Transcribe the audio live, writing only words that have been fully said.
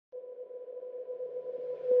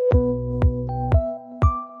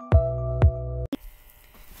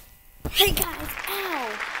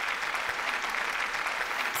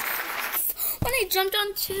jumped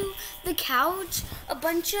onto the couch, a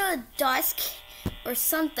bunch of dust or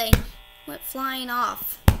something went flying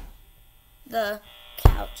off the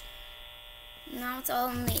couch. Now it's all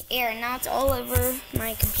in the air. Now it's all over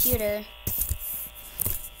my computer.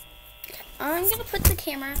 I'm going to put the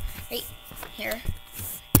camera right here.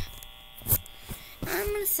 I'm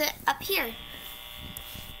going to sit up here.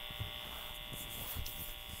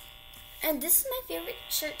 And this is my favorite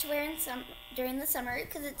shirt to wear during the summer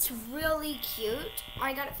because it's really cute.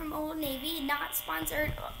 I got it from Old Navy, not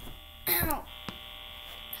sponsored. Ow.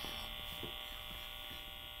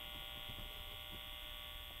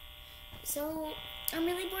 So I'm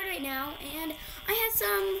really bored right now, and I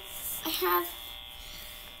have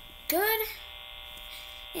good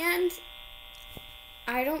and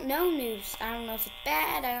I don't know news. I don't know if it's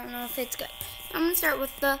bad. I don't know if it's good. I'm going to start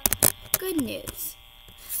with the good news.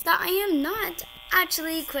 That I am not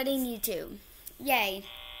actually quitting YouTube. Yay.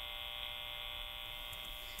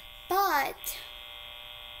 But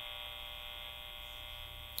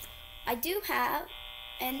I do have,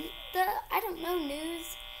 and the I don't know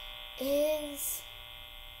news is,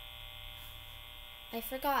 I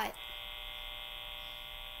forgot.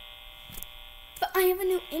 But I have a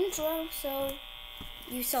new intro, so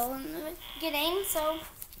you saw in the beginning, so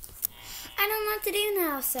I don't know what to do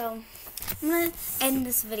now, so I'm going to end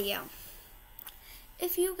this video.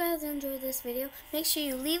 If you guys enjoyed this video, make sure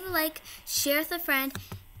you leave a like, share with a friend,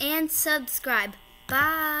 and subscribe.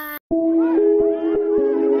 Bye!